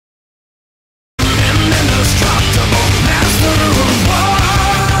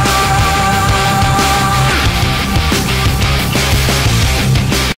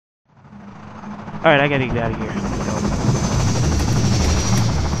Alright, I gotta get out of here.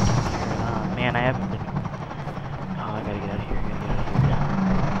 Man, I haven't been... Oh, I gotta get out of here.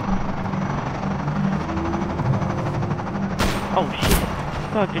 Oh, shit.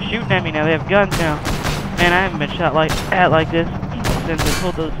 Fuck, they're shooting at me now. They have guns now. Man, I haven't been shot like this since I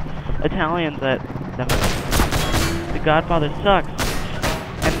told those Italians that The Godfather sucks.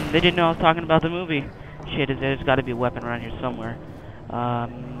 And they didn't know I was talking about the movie. Shit, there's gotta be a weapon around here somewhere.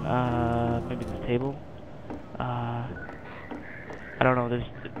 Maybe this table? I don't know,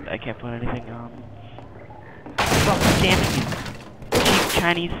 I can't find anything, fuck, damn it, you cheap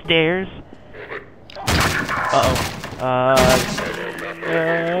Chinese stairs.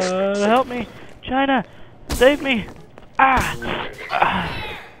 Help me! China! Save me!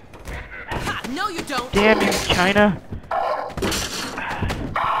 No, you don't! Damn you, China!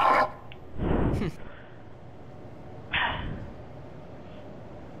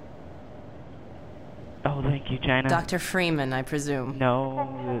 Oh, thank you, China. Dr. Freeman, I presume.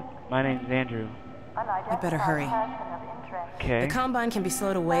 No, my name's Andrew. I better hurry. Okay. The Combine can be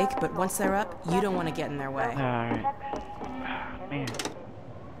slow to wake, but once they're up, you don't want to get in their way. Alright. Man.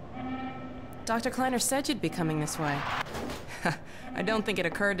 Dr. Kleiner said you'd be coming this way. I don't think it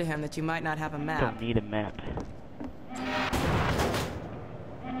occurred to him that you might not have a map. Don't need a map.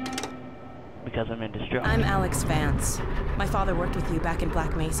 Because I'm indestructible. I'm Alex Vance. My father worked with you back in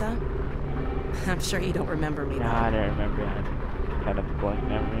Black Mesa. I'm sure you don't remember me, though. Nah, I don't remember. I had kind of a blank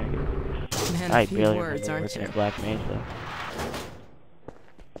memory, I guess. Man, I a few barely words, remember aren't working you? at Black Mesa.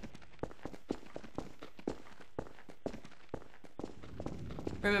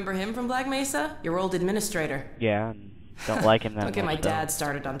 Remember him from Black Mesa? Your old administrator. Yeah, and don't like him that much. Don't get my though. dad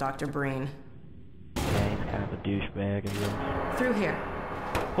started on Dr. Breen. Yeah, he's kind of a douchebag, I guess. Through here.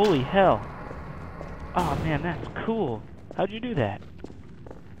 Holy hell! Oh man, that's cool. How'd you do that?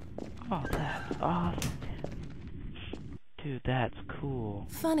 Oh, that's awesome. Dude, that's cool.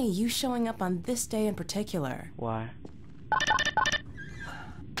 Funny, you showing up on this day in particular. Why?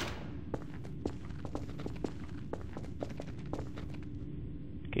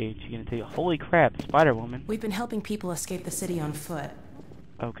 Okay, she's gonna tell you. Holy crap, Spider-Woman. We've been helping people escape the city on foot.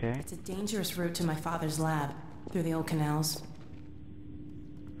 Okay. It's a dangerous route to my father's lab, through the old canals.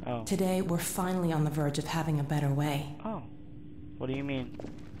 Oh. Today, we're finally on the verge of having a better way. Oh. What do you mean?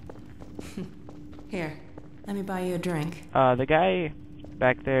 Here, let me buy you a drink. The guy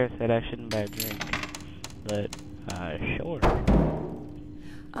back there said I shouldn't buy a drink. But, sure.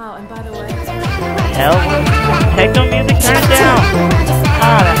 Oh, and by the way... Hell? Techno music, turn it down!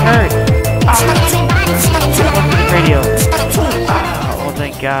 Ah, that hurts! Ah! Listen to the radio. Ah, oh,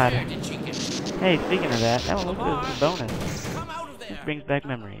 thank God. Hey, speaking of that one looks like a bonus. This brings back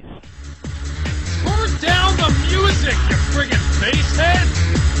memories. Turn down the music, you friggin' basshead!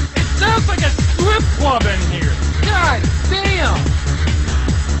 It sounds like a strip club in here! God damn!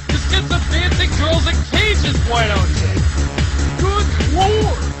 Just get some dancing girls in cages, why don't you? Good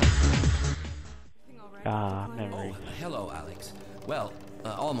lord! Ah, memories. Oh, hello, Alex. Well,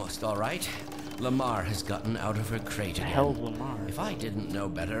 almost all right. Lamar has gotten out of her crate again. Hell's Lamar. If I didn't know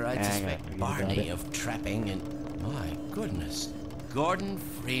better, I'd suspect Barney of trapping and... My goodness. Gordon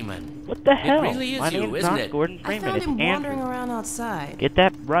Freeman. What the hell? It really is My you, name's isn't not it? Gordon I Freeman, found it's him wandering Andrew. around outside. Get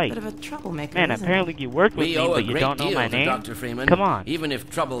that right. Bit of a troublemaker, Man, isn't apparently you work with We me, owe but a you great don't know deal my to name? Dr. Freeman. Come on. Even if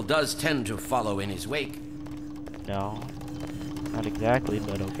trouble does tend to follow in his wake. No. Not exactly,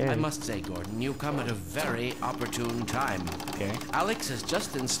 but okay. I must say, Gordon, you come at a very opportune time. Okay. Alex has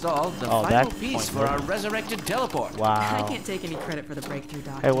just installed the Oh, final that's piece for pointless. our resurrected teleport. I Wow. can't take any credit for the breakthrough,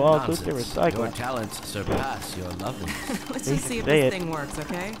 Doctor. Hey, well, at least they Nonsense. recycle. Your talents surpass your loveliness. Let's They just can see if say this it. thing works,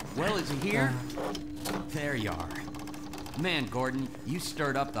 okay? Well, is he here? There you are. Man, Gordon, you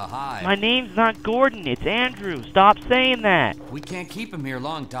stirred up the hive. My name's not Gordon, it's Andrew. Stop saying that. We can't keep him here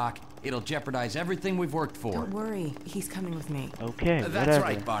long, Doc. It'll jeopardize everything we've worked for. Don't worry, he's coming with me. Okay, That's whatever.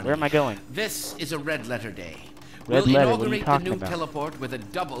 right, Barney. Where am I going? This is a red letter day. Red we'll letter, what are you inaugurate the talking new about? teleport with a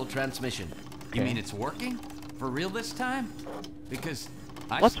double transmission. You Okay. mean it's working? For real this time? Because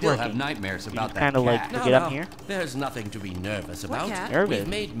I What's still have working? nightmares You about just that kinda like cat. to get up here? There's nothing to be nervous about. cat? Nervous? We've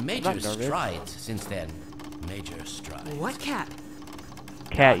made I'm major not nervous. strides since then. Major strides. What cat?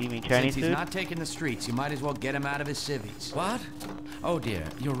 Cat, you mean Chinese Since he's food? not taking the streets, you might as well get him out of his civvies. What? Oh dear,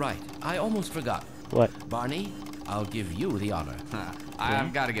 you're right. I almost forgot. What? Barney, I'll give you the honor. Huh.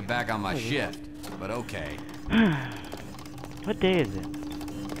 I've got to get back on my shift, but okay. What day is it?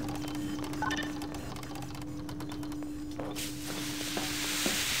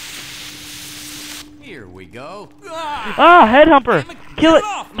 Here we go. Ah, headhumper! Damn it, Kill get it!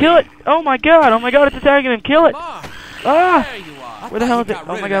 off Kill me. it! Oh my God, it's attacking him! Kill it! Lamar, Ah! there you are. Where the hell is it?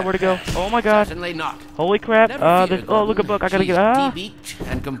 Oh my god, where'd it go? Oh my god. Certainly not. Holy crap. Never fear, There's, oh, look, a book. I gotta She's get, de-beaked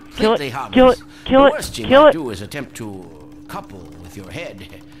and Kill completely it, harmless. kill it, kill The it, worst you kill might it. do is attempt to couple with your head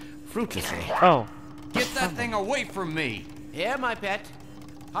fruitlessly. Oh. Get that thing away from me! Here, my pet.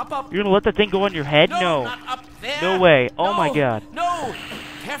 Hop up. You're gonna let that thing go on your head? No. Not up there. No way. Oh No, my god. No.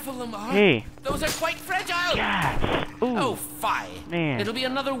 Careful, Lamar. Hey. Those are quite fragile. Yes. Ooh. Oh, fie. Man. It'll be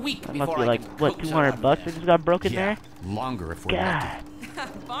another week That before must be I like, can what, coax her 200 out of bucks there. that just got broken Yeah, there? longer if we're lucky.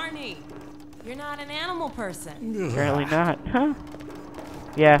 God. Barney, you're not an animal person. Apparently not. Huh?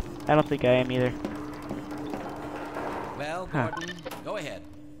 Yeah, I don't think I am either. Well, Huh. Gordon, go ahead.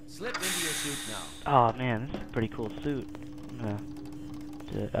 Slip into your suit now. Oh man, this is a pretty cool suit.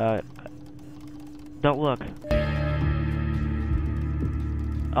 Don't look.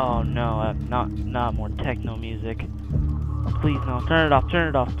 Oh no, not more techno music. Please no, turn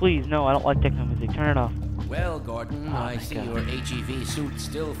it off, please no, I don't like techno music, turn it off. Well, Gordon, Oh I my see God. your HEV suit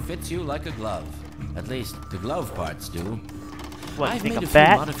still fits you like a glove. At least the glove parts do. What, you I've think made I'm a fat?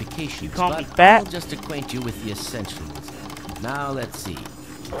 few modifications, You call me but fat? I'll just acquaint you with the essentials. Now let's see.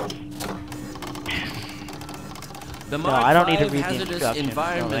 The No, Mark I don't need to V read the hazardous instructions. No,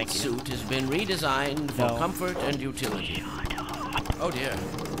 environment thank you. suit has been redesigned for No. comfort and utility. Oh dear.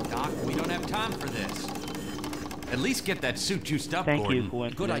 Doc, we don't have time for this. At least get that suit juiced up, Thank Gordon. you,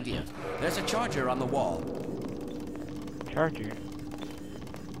 coincidence. Good idea. There's a charger on the wall. Charger.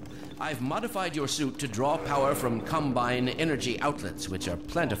 I've modified your suit to draw power from Combine energy outlets, which are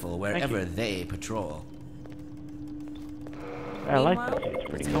plentiful wherever you. they patrol. I like Meanwhile, that suit, it's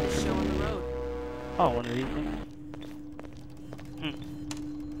pretty let's go to the comfortable. show on the road. Oh, one of these things.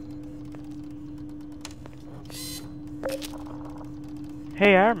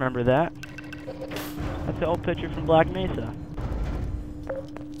 Hey, I remember that. That's the old picture from Black Mesa.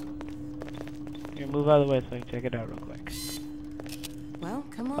 Here, move out of the way so I can check it out real quick. Well,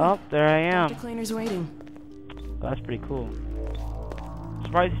 come on. Oh, there I am. Dr. Cleaner's waiting. Oh, that's pretty cool.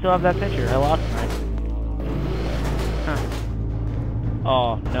 Surprised you still have that picture. I lost mine. Huh.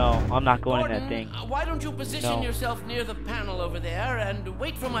 Oh, no. I'm not going in that thing. Why don't you position No. yourself near the panel over there and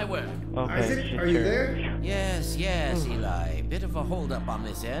wait for my word? Okay, Isaac, shit, are you sure. there? Yes, Eli. Bit of a holdup on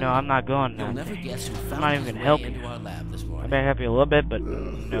this end. No, I'm not going You'll in that never thing. guess who I'm found not his even way gonna help into you. our lab this I morning. may help you a little bit, but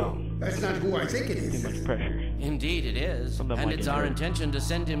no. That's not who I think it Too is. much pressure. Indeed it is. Something And like it's it our hurt. intention to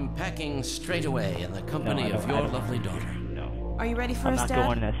send him packing straight away in the company No, I of don't- I your don't- lovely daughter. No. Are you ready for I'm us, not Dad?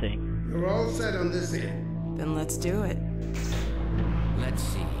 going in that thing. You're all set on this end. Then let's do it. Let's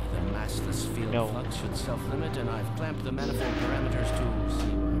see. The massless field No. flux should self-limit, and I've clamped the manifold parameters to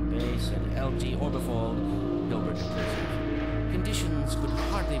C1 base and LG orbifold Hilbert inclusive. Conditions could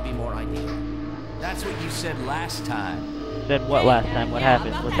hardly be more ideal. That's what you said last time. Said what last time? What Yeah, happened?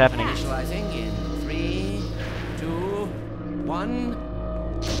 about What's that happening? Initializing in 3, 2, 1. No,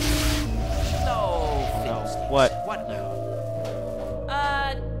 No. fiddlesticks. What? What now?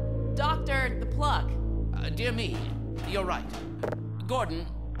 Doctor, the plug. Dear me, you're right. Gordon.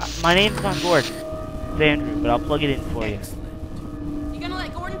 My name's not Gordon. It's Andrew, but I'll plug it in for you. Excellent. You gonna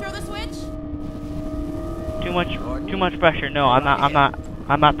let Gordon throw the switch? Too much pressure. No,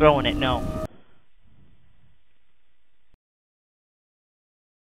 I'm not throwing it. No.